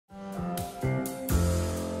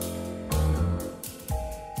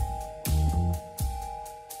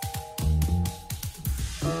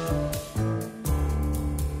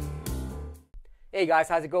Hey guys,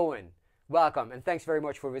 how's it going? Welcome and thanks very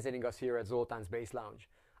much for visiting us here at Zoltan's Bass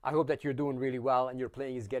Lounge. I hope that you're doing really well and your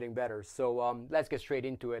playing is getting better. So let's get straight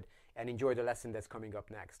into it and enjoy the lesson that's coming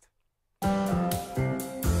up next.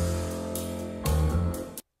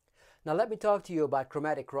 Now let me talk to you about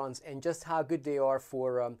chromatic runs and just how good they are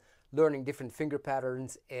for learning different finger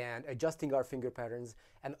patterns and adjusting our finger patterns,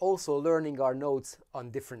 and also learning our notes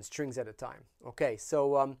on different strings at a time. Okay,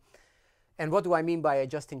 so and what do I mean by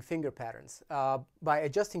adjusting finger patterns? By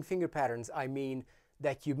adjusting finger patterns, I mean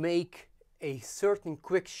that you make a certain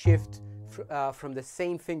quick shift from the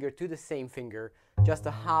same finger to the same finger, just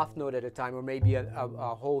a half note at a time, or maybe a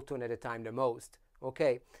whole tone at a time the most.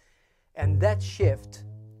 Okay, and that shift,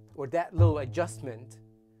 or that little adjustment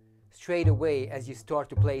straight away as you start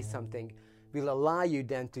to play something, will allow you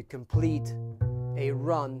then to complete a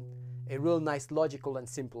run a real nice, logical and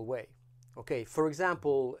simple way. Okay, for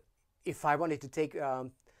example, if I wanted to take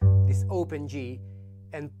this open G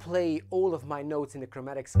and play all of my notes in the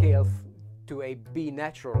chromatic scale to a B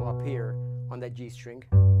natural up here on that G string,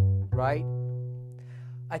 right?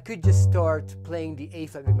 I could just start playing the A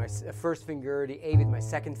flat with my first finger, the A with my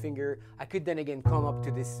second finger. I could then again come up to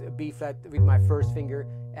this B flat with my first finger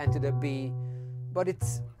and to the B. But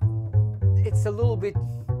it's a little bit,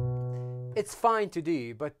 it's fine to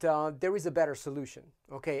do, but there is a better solution,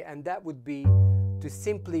 okay? And that would be to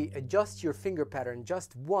simply adjust your finger pattern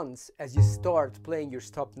just once as you start playing your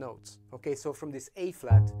stop notes. Okay, so from this A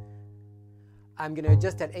flat, I'm gonna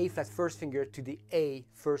adjust that A flat first finger to the A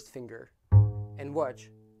first finger. And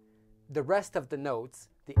watch. The rest of the notes,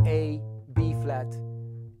 the A, B flat,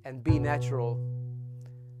 and B natural,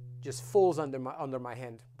 just falls under my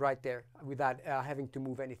hand right there without having to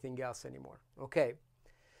move anything else anymore. Okay.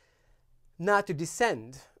 Now to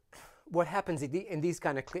descend, what happens in these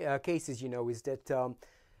kind of cases, you know, is that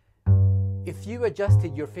if you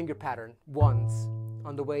adjusted your finger pattern once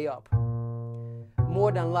on the way up,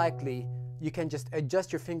 more than likely you can just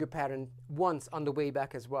adjust your finger pattern once on the way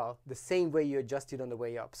back as well, the same way you adjusted on the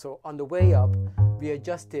way up. So on the way up, we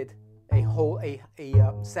adjusted a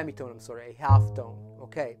semitone, a half tone,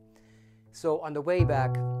 okay? So on the way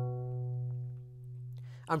back,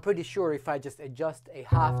 I'm pretty sure if I just adjust a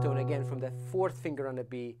half tone again from the fourth finger on the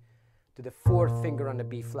B to the fourth finger on the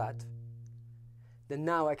B flat, then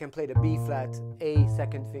now I can play the B flat, A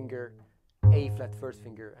second finger, A flat first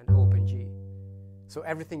finger, and open G. So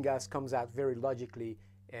everything else comes out very logically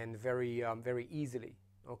and very easily.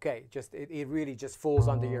 Okay, it really just falls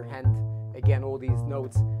under your hand. Again, all these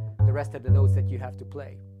notes, the rest of the notes that you have to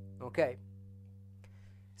play. Okay.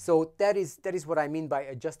 So that is what I mean by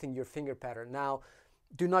adjusting your finger pattern. Now,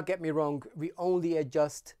 do not get me wrong. We only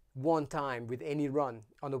adjust one time with any run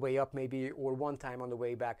on the way up, maybe, or one time on the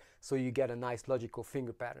way back, so you get a nice logical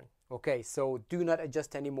finger pattern. Okay. So do not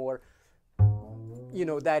adjust anymore. You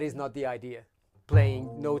know, that is not the idea.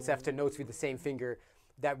 Playing notes after notes with the same finger,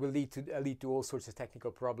 that will lead to all sorts of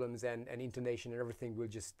technical problems, and intonation and everything will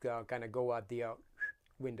just kind of go out the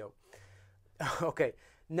window. Okay,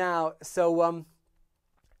 now so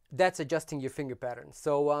that's adjusting your finger pattern.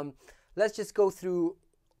 So let's just go through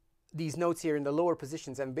these notes here in the lower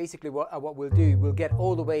positions, and basically what we'll do, we'll get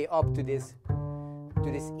all the way up to this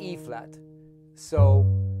E flat. So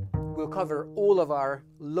we'll cover all of our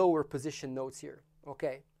lower position notes here.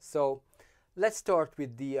 Okay, so let's start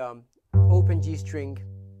with the open G string,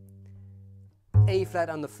 A flat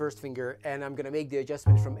on the first finger, and I'm going to make the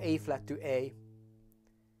adjustment from A flat to A,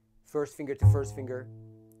 first finger to first finger.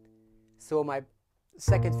 So my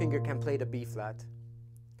second finger can play the B flat,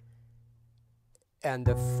 and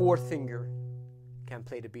the fourth finger can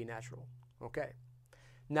play the B natural. Okay.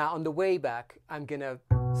 Now on the way back, I'm going to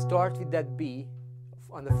start with that B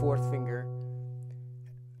on the fourth finger,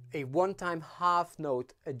 a one-time half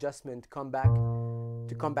note adjustment, come back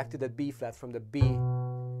to the B flat, from the B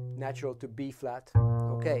natural to B flat.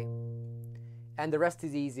 Okay, and the rest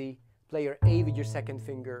is easy. Play your A with your second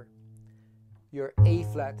finger, your A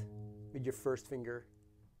flat with your first finger,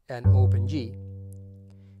 and open G.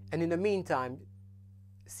 And in the meantime,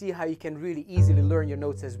 see how you can really easily learn your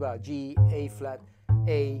notes as well. G, A flat,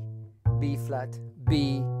 A, B flat,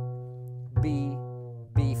 B, B,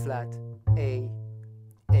 B flat, A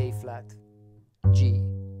flat, G.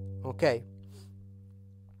 Okay.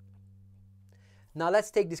 Now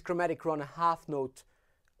let's take this chromatic run a half note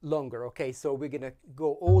longer. Okay, so we're gonna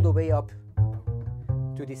go all the way up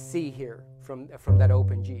to the C here from that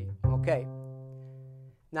open G. Okay.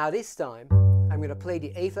 Now this time I'm gonna play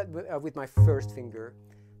the A flat with my first finger,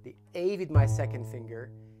 the A with my second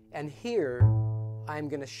finger, and here I'm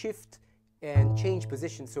gonna shift and change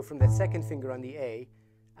position. So from that second finger on the A,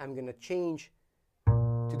 I'm gonna change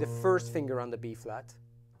to the first finger on the B flat.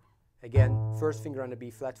 Again, first finger on the B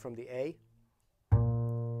flat from the A.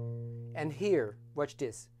 And here, watch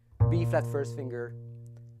this. B flat first finger,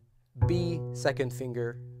 B second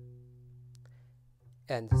finger,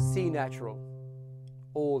 and C natural.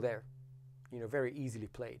 All there. You know, very easily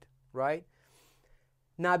played, right?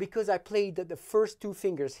 Now, because I played the first two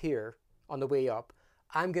fingers here on the way up,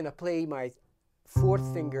 I'm going to play my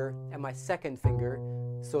fourth finger and my second finger.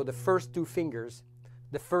 So the first two fingers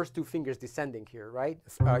descending here, right?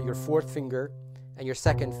 Your fourth finger and your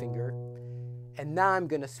second finger. And now I'm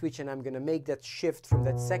going to switch and I'm going to make that shift from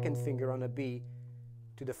that second finger on a B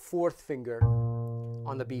to the fourth finger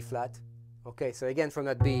on the B flat. Okay, so again from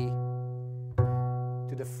that B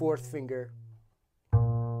to the fourth finger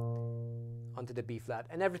onto the B flat.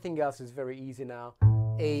 And everything else is very easy now.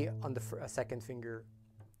 A on the second finger,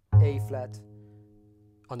 A flat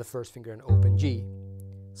on the first finger, and open G.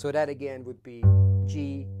 So that again would be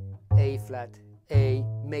G, A flat, A,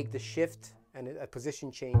 make the shift and a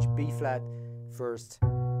position change, B flat first,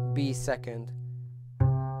 B second,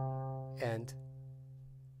 and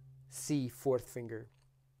C fourth finger.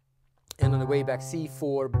 And on the way back,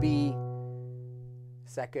 C4, B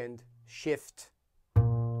second, shift,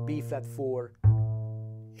 B flat 4,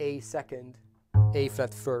 A second, A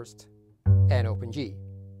flat first, and open G.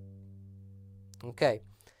 Okay.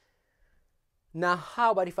 Now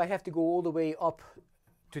how about if I have to go all the way up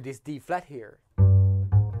to this D flat here?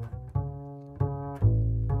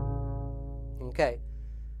 Okay.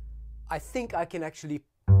 I think I can actually,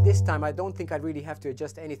 this time I don't think I really have to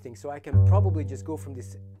adjust anything, so I can probably just go from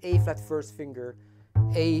this A flat first finger,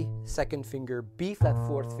 A second finger, B flat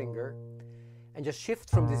fourth finger, and just shift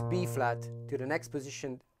from this B flat to the next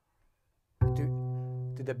position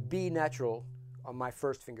to the B natural on my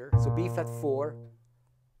first finger. So B flat 4,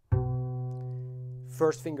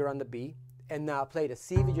 first finger on the B, and now play the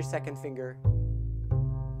C with your second finger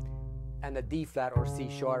and the D flat or C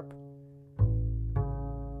sharp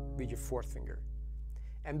with your fourth finger.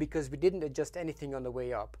 And because we didn't adjust anything on the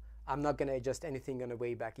way up, I'm not going to adjust anything on the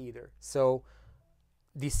way back either. So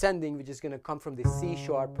descending, which is going to come from the C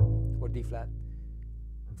sharp or D flat,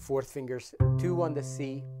 fourth fingers, 2 on the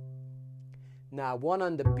C, now 1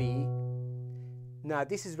 on the B. Now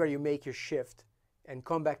this is where you make your shift and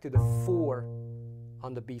come back to the 4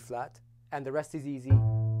 on the B flat, and the rest is easy.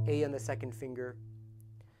 A on the second finger,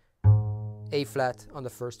 A flat on the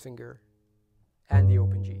first finger, and the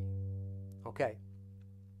open G. Okay.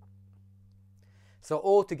 So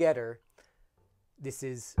all together, this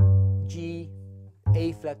is G,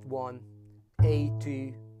 A flat 1,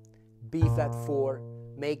 A2, B flat 4,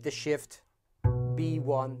 make the shift,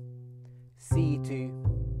 B1, C2,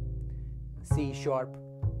 C sharp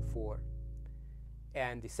 4,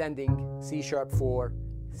 and descending C sharp 4,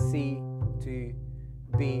 C2,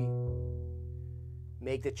 B,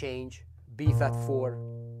 make the change, B flat 4,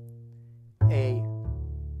 A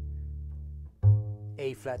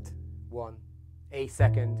flat 1, A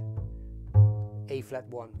second, A flat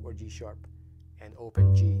 1 or G sharp, and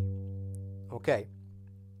open G. Okay.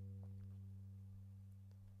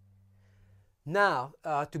 Now,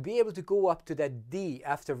 to be able to go up to that D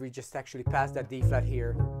after we just actually passed that D flat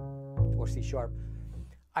here, or C sharp,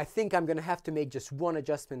 I think I'm going to have to make just one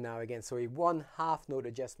adjustment now again. So a 1 half note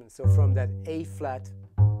adjustment. So from that A flat,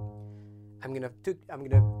 I'm going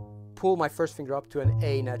to pull my first finger up to an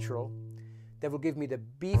A natural. That will give me the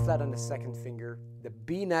B flat on the second finger, the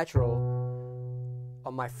B natural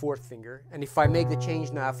on my fourth finger. And if I make the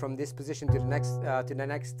change now from this position to the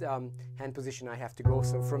next hand position, I have to go.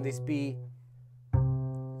 So from this B,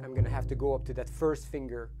 I'm going to have to go up to that first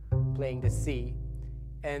finger playing the C.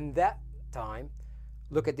 And that time,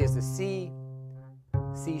 look at this, the C,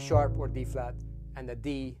 C sharp or D flat, and the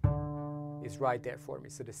D is right there for me.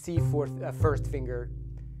 So the C first finger,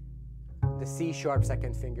 the C sharp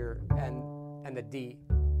second finger, and the D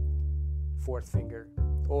fourth finger,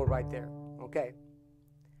 all right there. Okay.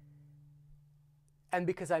 And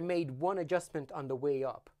because I made one adjustment on the way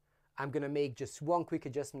up, I'm going to make just one quick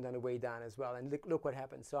adjustment on the way down as well. And look what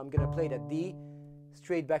happens. So I'm going to play that D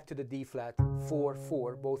straight back to the D flat, 4,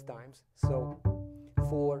 4 both times. So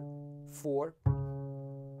 4, 4.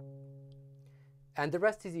 And the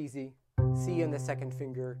rest is easy. C on the second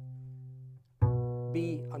finger,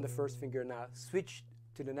 B on the first finger. Now switch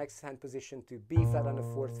to the next hand position to B flat on the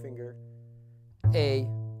fourth finger, A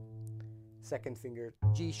second finger,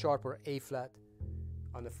 G sharp or A flat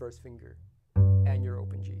on the first finger, and your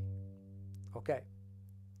open G. Okay.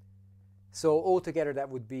 So altogether that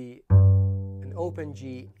would be an open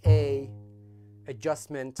G, A,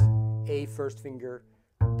 adjustment, A first finger,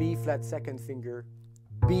 B flat second finger,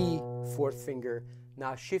 B fourth finger,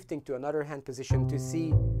 Now shifting to another hand position to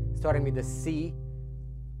C, starting with the C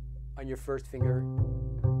on your first finger.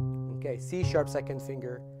 Okay, C sharp second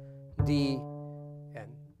finger, D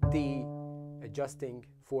and D, adjusting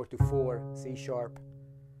 4 to 4, C sharp,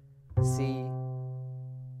 C,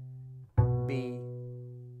 B,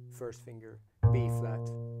 first finger, B flat,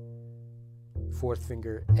 fourth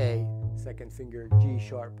finger, A, second finger, G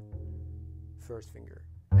sharp, first finger,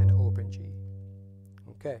 and open G.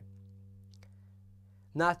 Okay.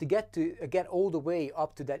 Now to get all the way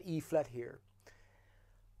up to that E flat here,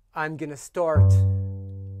 I'm gonna start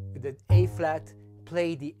with the A flat,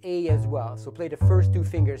 play the A as well. So play the first two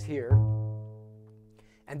fingers here,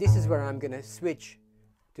 and this is where I'm gonna switch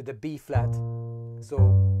to the B flat.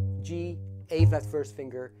 So G, A flat first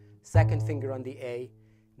finger, second finger on the A.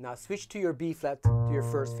 Now switch to your B flat, to your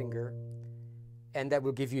first finger, and that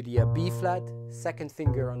will give you the B flat, second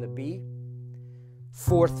finger on the B,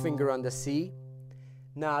 fourth finger on the C.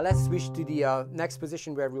 Now let's switch to the next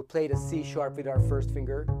position where we'll play the C sharp with our first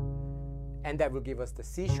finger, and that will give us the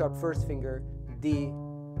C sharp first finger, D,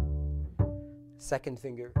 second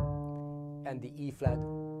finger, and the E flat.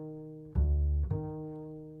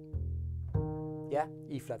 Yeah,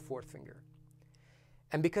 E flat fourth finger.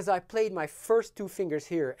 And because I played my first two fingers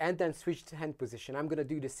here and then switched to hand position, I'm going to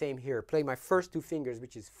do the same here. Play my first two fingers,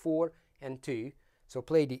 which is 4 and 2. So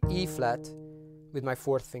play the E flat with my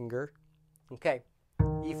fourth finger. Okay,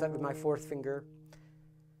 E flat with my fourth finger.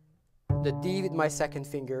 The D with my second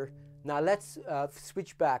finger. Now let's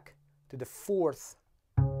switch back to the fourth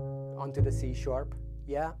onto the C sharp.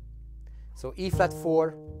 Yeah? So E flat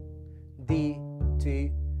 4, D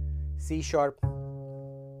 2, C sharp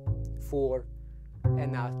 4,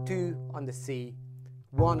 and now 2 on the C,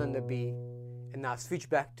 1 on the B, and now switch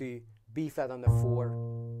back to B flat on the 4,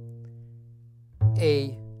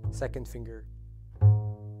 A, second finger,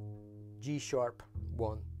 G sharp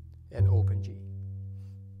 1, and open G.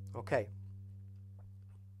 Okay.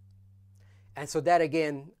 And so that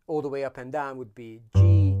again, all the way up and down would be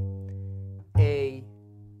G, A,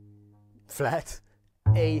 flat,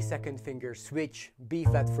 A, second finger, switch, B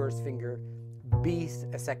flat first finger, B,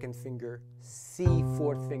 a second finger, C,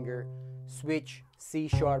 fourth finger, switch, C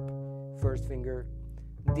sharp, first finger,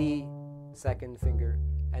 D, second finger,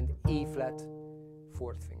 and E flat,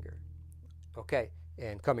 fourth finger. Okay,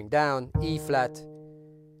 and coming down, E flat,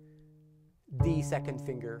 D, second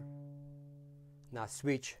finger. Now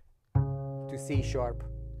switch to C sharp,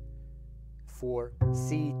 4,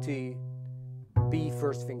 C, 2, B,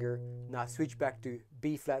 first finger. Now switch back to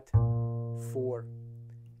B flat, 4,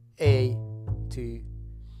 A, 2,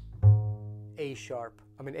 A sharp,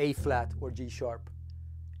 A flat or G sharp,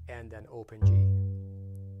 and then open G.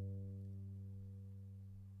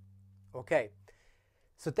 Okay,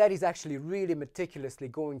 so that is actually really meticulously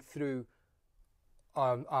going through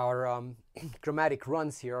our chromatic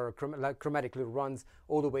runs here, or chromatic little runs,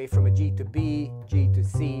 all the way from a G to B, G to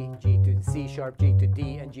C, G to C sharp, G to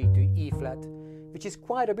D, and G to E flat, which is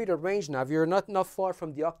quite a bit of range now. We're not far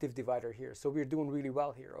from the octave divider here, so we're doing really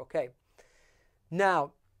well here. Okay.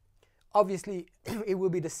 Now, obviously, it will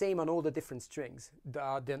be the same on all the different strings.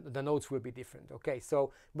 The notes will be different. Okay,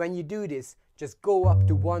 so when you do this, just go up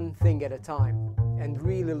to one thing at a time and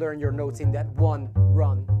really learn your notes in that one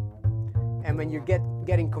run. And when you're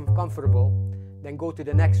getting comfortable, then go to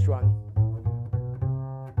the next run.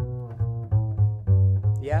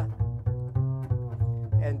 Yeah?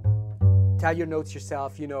 And tell your notes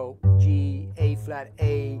yourself, you know, G, A flat,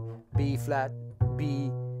 A, B flat,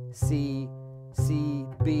 B, C, C,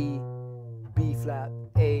 B, B flat,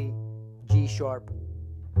 A, G sharp,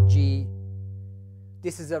 G.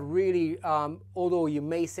 This is a really, although you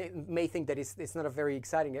may think that it's not a very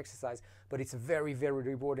exciting exercise, but it's a very, very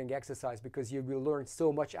rewarding exercise, because you will learn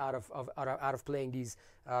so much out of playing these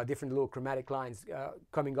different little chromatic lines,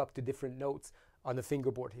 coming up to different notes on the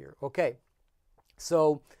fingerboard here. Okay,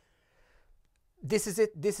 so this is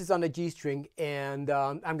it. This is on the G string, and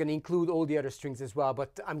I'm going to include all the other strings as well,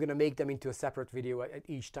 but I'm going to make them into a separate video at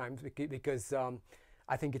each time, because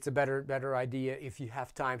I think it's a better idea if you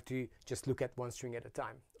have time to just look at one string at a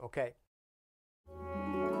time. Okay.